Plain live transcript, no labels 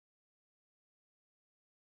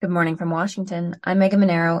Good morning from Washington. I'm Megan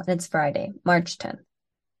Mineiro, and it's Friday, March 10th.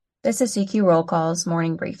 This is CQ Roll Call's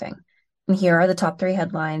morning briefing, and here are the top 3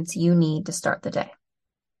 headlines you need to start the day.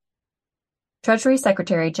 Treasury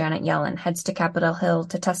Secretary Janet Yellen heads to Capitol Hill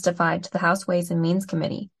to testify to the House Ways and Means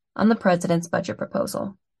Committee on the president's budget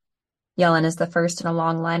proposal. Yellen is the first in a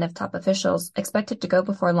long line of top officials expected to go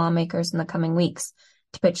before lawmakers in the coming weeks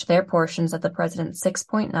to pitch their portions of the president's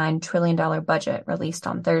 $6.9 trillion budget released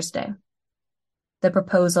on Thursday. The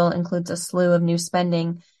proposal includes a slew of new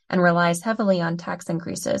spending and relies heavily on tax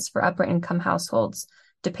increases for upper-income households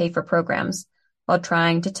to pay for programs, while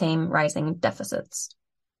trying to tame rising deficits.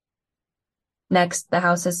 Next, the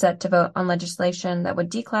House is set to vote on legislation that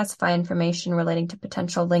would declassify information relating to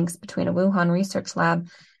potential links between a Wuhan research lab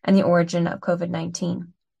and the origin of COVID-19.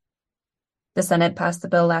 The Senate passed the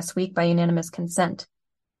bill last week by unanimous consent.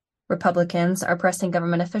 Republicans are pressing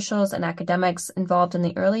government officials and academics involved in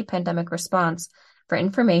the early pandemic response for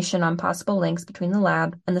information on possible links between the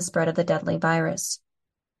lab and the spread of the deadly virus.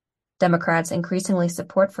 Democrats increasingly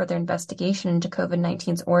support further investigation into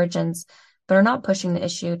COVID-19's origins, but are not pushing the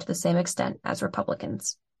issue to the same extent as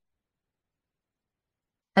Republicans.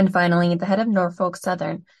 And finally, the head of Norfolk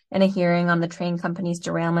Southern, in a hearing on the train company's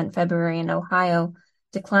derailment in February in Ohio,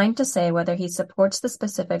 declined to say whether he supports the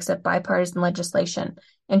specifics of bipartisan legislation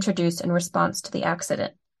introduced in response to the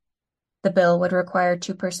accident. The bill would require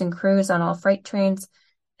 2-person crews on all freight trains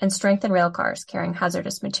and strengthen rail cars carrying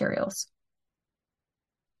hazardous materials.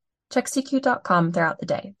 Check CQ.com throughout the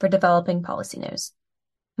day for developing policy news.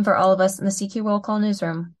 And for all of us in the CQ Roll Call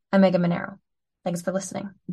newsroom, I'm Megan Mineiro. Thanks for listening.